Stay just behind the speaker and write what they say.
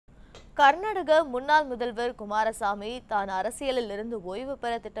கர்நாடக முன்னாள் முதல்வர் குமாரசாமி தான் அரசியலில் இருந்து ஓய்வு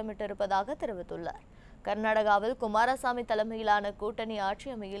பெற திட்டமிட்டிருப்பதாக தெரிவித்துள்ளார். கர்நாடகாவில் குமாரசாமி தலைமையிலான கூட்டணி ஆட்சி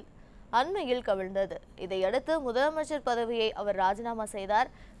அண்மையில் கவிழ்ந்தது. இதையடுத்து முதலமைச்சர் பதவியை அவர் ராஜினாமா செய்தார்.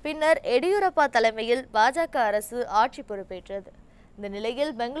 பின்னர் எடியூரப்பா தலைமையில் பாஜக அரசு ஆட்சி பொறுப்பேற்றது. இந்த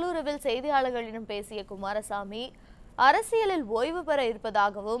நிலையில் பெங்களூருவில் செய்தியாளர்களிடம் பேசிய குமாரசாமி அரசியலில் ஓய்வு பெற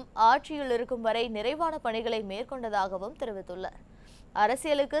இருப்பதாகவும் ஆட்சியில் இருக்கும் வரை நிறைவான பணிகளை மேற்கொண்டதாகவும் தெரிவித்துள்ளார்.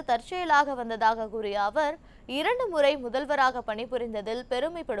 அரசியலுக்கு தற்செயலாக வந்ததாக கூறிய அவர் 2 முறை முதல்வராக பணிபுரிந்ததில்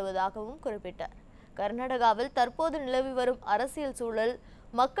பெருமைப்படுவதாகவும் குறிப்பிட்டார். கர்நாடகாவில் தற்போது நிலவி வரும் அரசியல் சூழல்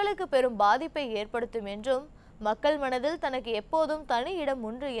மக்களுக்கு பெரும் பாதிப்பை ஏற்படுத்தும் என்றும் மக்கள் மனதில் தனக்கு எப்போதும் தனி இடம்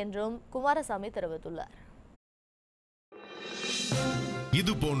உண்டு என்றும் குமாரசாமி தெரிவித்துள்ளார்.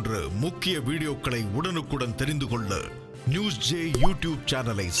 இது போன்ற முக்கிய வீடியோக்களை உடனுக்குடன் தெரிந்து கொள்ள NewsJ யூடியூப்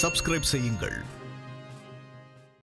சேனலை சப்ஸ்கிரைப் செய்யுங்கள்.